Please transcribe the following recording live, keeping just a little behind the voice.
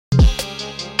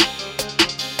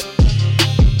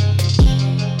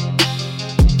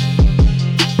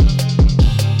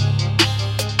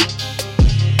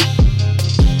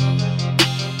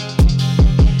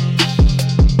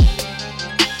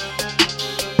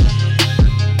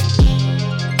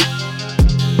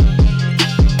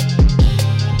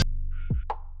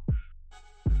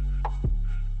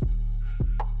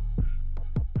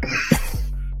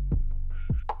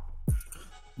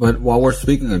But while we're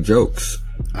speaking of jokes,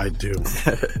 I do.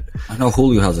 I know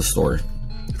Julio has a story.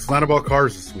 It's not about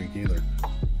cars this week either.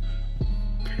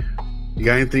 You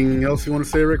got anything else you want to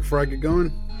say, Rick, before I get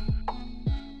going?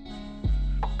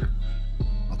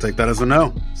 I'll take that as a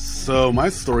no. So my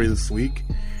story this week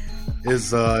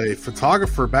is a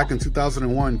photographer back in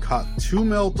 2001 caught 2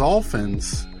 male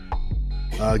dolphins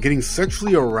getting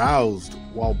sexually aroused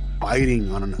while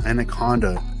biting on an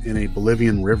anaconda in a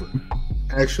Bolivian river.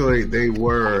 Actually, they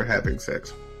were having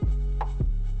sex.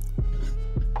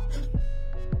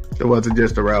 It wasn't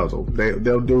just arousal.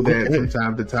 They'll do that from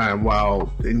time to time while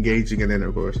engaging in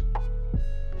intercourse.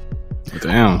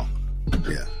 Damn.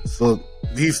 Yeah. So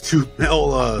these two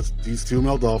male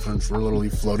dolphins were literally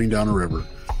floating down a river.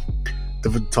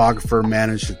 The photographer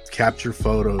managed to capture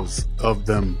photos of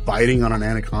them biting on an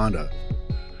anaconda.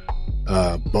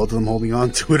 Both of them holding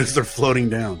on to it as they're floating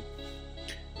down.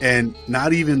 And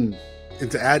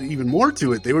to add even more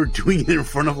to it, they were doing it in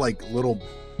front of little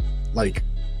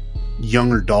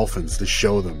younger dolphins to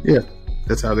show them. Yeah.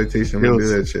 That's how they teach them to do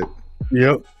that shit.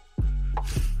 Yep.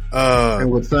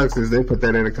 And what sucks is they put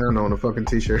that anaconda on a fucking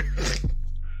t-shirt.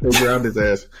 They ground his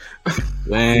ass.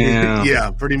 Damn.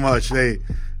 Yeah, pretty much.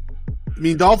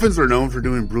 Dolphins are known for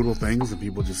doing brutal things, and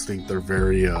people just think they're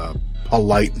very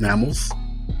polite mammals.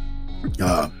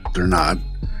 They're not.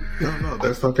 No,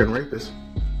 they're fucking rapists.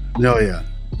 No, yeah.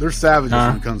 They're savages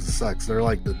when it comes to sex. They're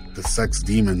like the sex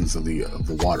demons of the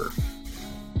water.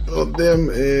 Of them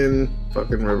and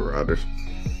fucking river otters.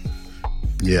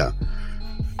 Yeah.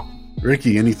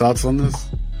 Ricky, any thoughts on this?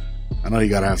 I know you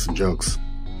gotta have some jokes.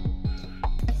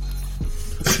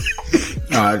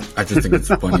 I just think it's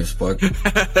funny as fuck. And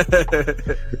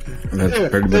that's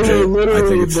pretty much it. I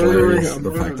think it's hilarious.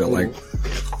 The fact that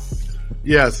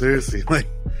yeah, seriously,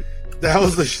 that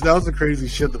was the crazy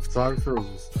shit the photographer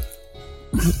was.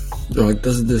 They're like,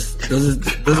 doesn't this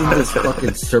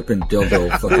fucking serpent dildo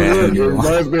fucking turn you on?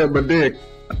 Reminds me of my dick.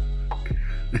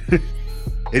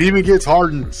 It even gets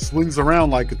hard and swings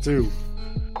around like it too.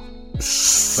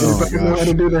 Anybody know how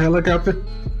to do the helicopter?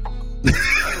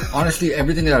 Honestly,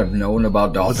 everything that I've known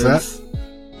about dolphins.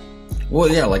 Well,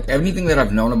 yeah, everything that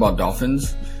I've known about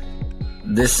dolphins,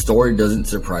 this story doesn't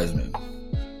surprise me.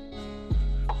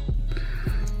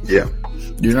 Yeah.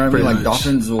 You know what I mean? Much.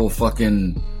 Dolphins will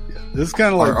fucking... This is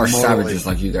kind of are savages,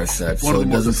 like you guys said. So it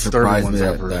doesn't surprise me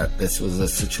that this was a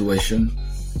situation.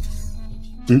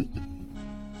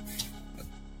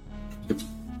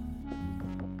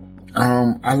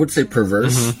 I would say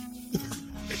perverse.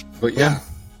 But yeah.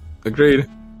 Agreed.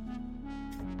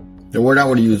 The word I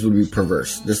would use would be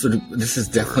perverse. This is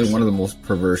definitely one of the most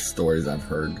perverse stories I've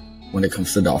heard when it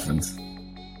comes to dolphins.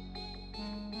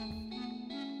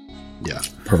 Yeah.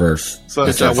 Perverse. So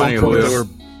at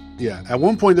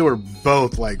one point they were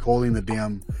both holding the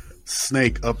damn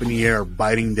snake up in the air,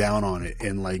 biting down on it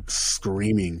and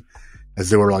screaming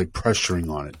as they were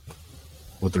pressuring on it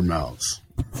with their mouths.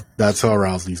 That's how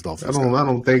aroused these dolphins. I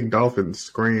don't think dolphins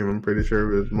scream. I'm pretty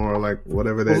sure it was more like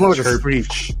whatever that chirp. A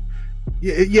screech.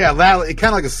 Yeah, it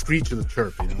kind of like a screech of the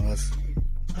chirp.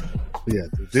 Yeah,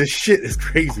 this shit is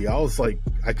crazy. I was I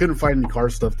couldn't find any car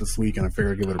stuff this week, and I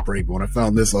figured I'd give it a break. But when I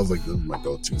found this, I was like, this is my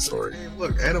go-to story. Hey,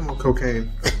 look, animal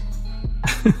cocaine.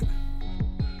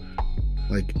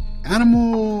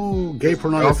 Animal gay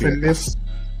pornography.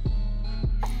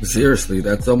 Seriously,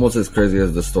 that's almost as crazy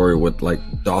as the story with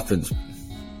dolphins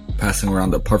passing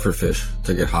around the pufferfish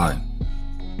to get high.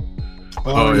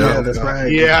 Oh yeah, that's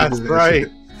right. Yeah, that's right.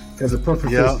 Because the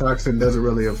pufferfish toxin doesn't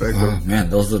really affect them. Man,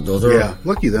 those are yeah,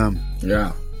 lucky them.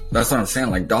 Yeah, that's what I'm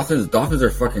saying. Dolphins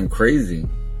are fucking crazy.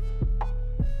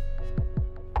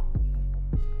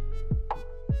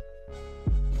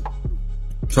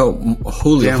 So,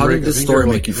 Julio, how did this story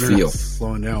make you feel?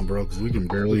 Slowing down, bro, because we can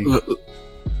barely.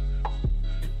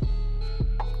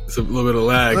 It's a little bit of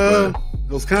lag. But...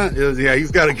 It was yeah,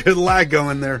 he's got a good lag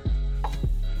going there.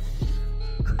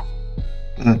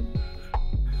 Is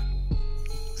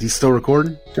he still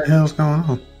recording? What the hell's going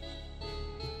on?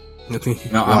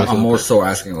 No, I'm more so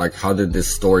asking, how did this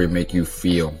story make you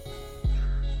feel?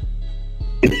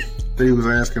 He was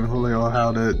asking Julio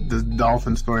how the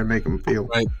dolphin story make him feel.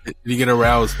 Right. Did you get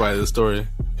aroused by the story?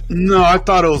 No, I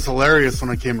thought it was hilarious when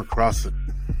I came across it.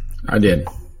 I did.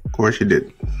 Of course you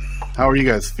did. How are you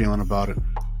guys feeling about it?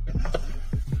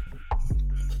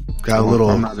 Got a little...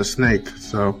 I'm not a snake,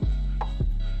 so...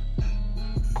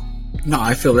 No,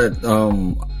 I feel that...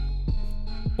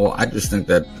 I just think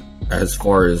that as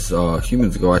far as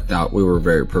humans go, I thought we were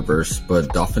very perverse,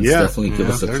 but dolphins definitely give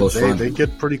us a close run. They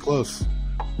get pretty close.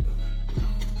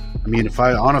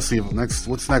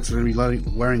 what's next? We're going to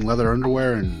be wearing leather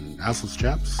underwear and assless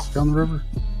chaps down the river?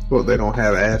 Well, they don't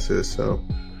have asses, so.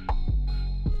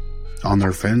 On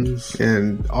their fins.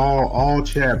 And all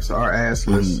chaps are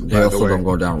assless. They also don't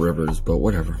go down rivers, but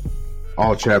whatever.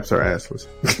 All chaps are assless.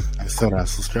 I said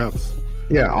assless chaps.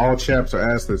 Yeah, all chaps are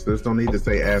assless. There's no need to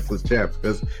say assless chaps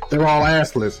because they're all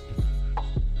assless.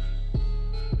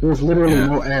 There's literally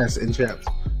no ass in chaps.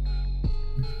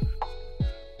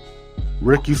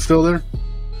 Rick, you still there?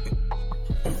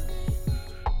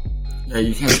 Yeah,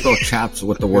 you can't spell chaps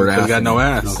with the word ass. Got no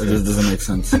ass. It just doesn't make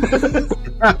sense.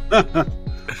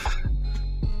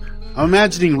 I'm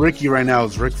imagining Ricky right now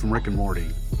as Rick from Rick and Morty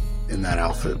in that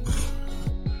outfit.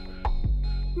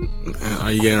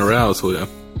 Are you getting aroused, Julio?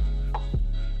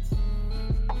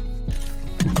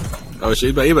 Oh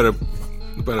shit! You better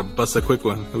bust a quick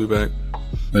one. He'll be back.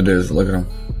 It is. Look at him.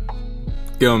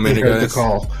 Give him a minute, Heard the guys.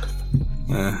 call.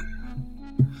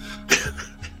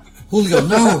 Julio,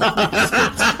 no!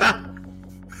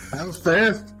 That was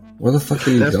fast. Where the fuck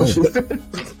did he That's go? what she said.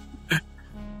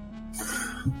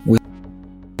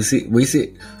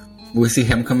 We see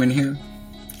him come in here.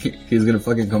 He's gonna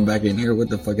fucking come back in here with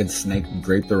the fucking snake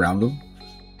draped around him.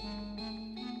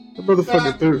 The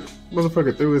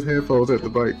motherfucker threw his headphones at the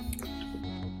bike.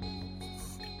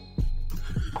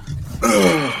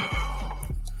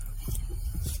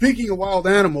 Speaking of wild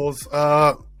animals,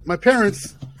 my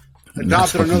parents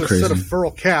adopted fucking another set of crazy.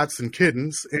 feral cats and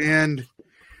kittens, and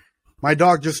my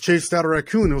dog just chased out a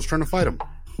raccoon that was trying to fight him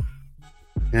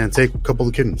and take a couple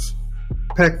of kittens.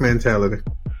 Pack mentality.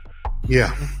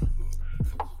 Yeah.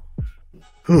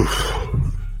 Whew.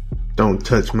 Don't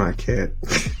touch my cat.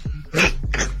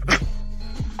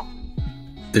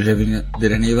 Did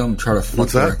any of them try to fuck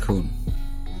What's the that? raccoon?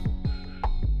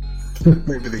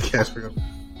 Maybe the cat's real.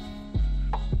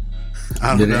 I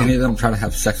don't Did know. any of them try to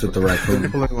have sex with the raccoon?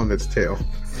 Pulling on its tail.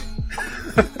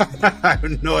 I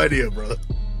have no idea, brother.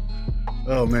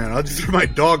 Oh man, I just heard my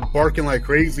dog barking like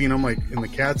crazy, and I'm like, and the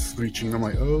cat's screeching. I'm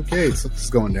like, okay, something's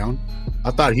going down.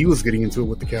 I thought he was getting into it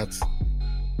with the cats.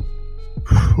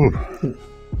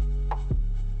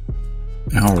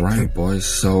 All right, boys.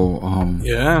 So,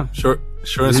 Yeah, short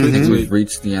and sweet this we've week.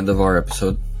 reached the end of our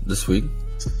episode this week.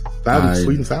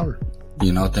 Sweet and sour.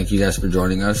 Thank you guys for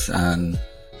joining us and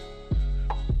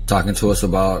talking to us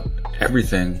about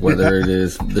everything, whether it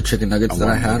is the chicken nuggets that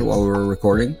I had while we were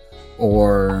recording,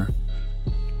 or,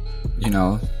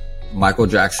 Michael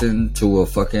Jackson to a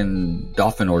fucking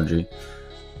dolphin orgy.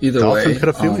 Either Dolphin way,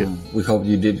 pedophilia. we hope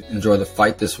you did enjoy the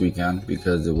fight this weekend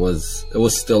because it was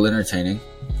still entertaining.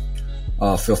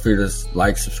 Feel free to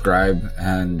like, subscribe,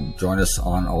 and join us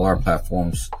on all our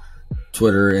platforms: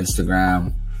 Twitter,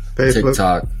 Instagram, Facebook.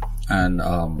 TikTok, and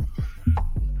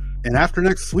And after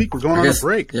next week, we're going on a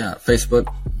break. Yeah,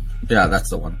 Facebook. Yeah, that's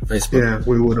the one. Facebook. Yeah,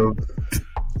 we would have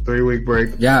 3-week break.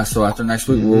 Yeah, so after next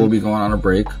week, we'll be going on a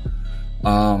break.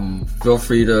 Feel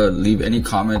free to leave any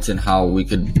comments in how we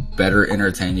could better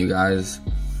entertain you guys.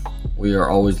 We are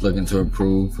always looking to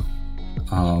improve.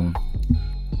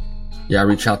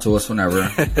 Reach out to us whenever.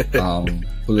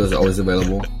 Julio's always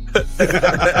available.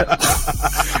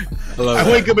 I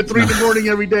wake up at 3 in the morning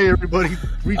every day, everybody.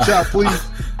 Reach out, please.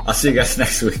 I'll see you guys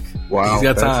next week. Wow, He's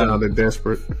got that time. sounded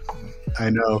desperate. I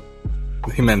know.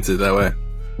 He meant it that way.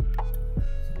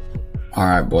 All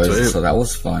right, boys. Sweet. So that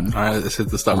was fun. All right, let's hit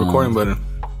the stop recording button.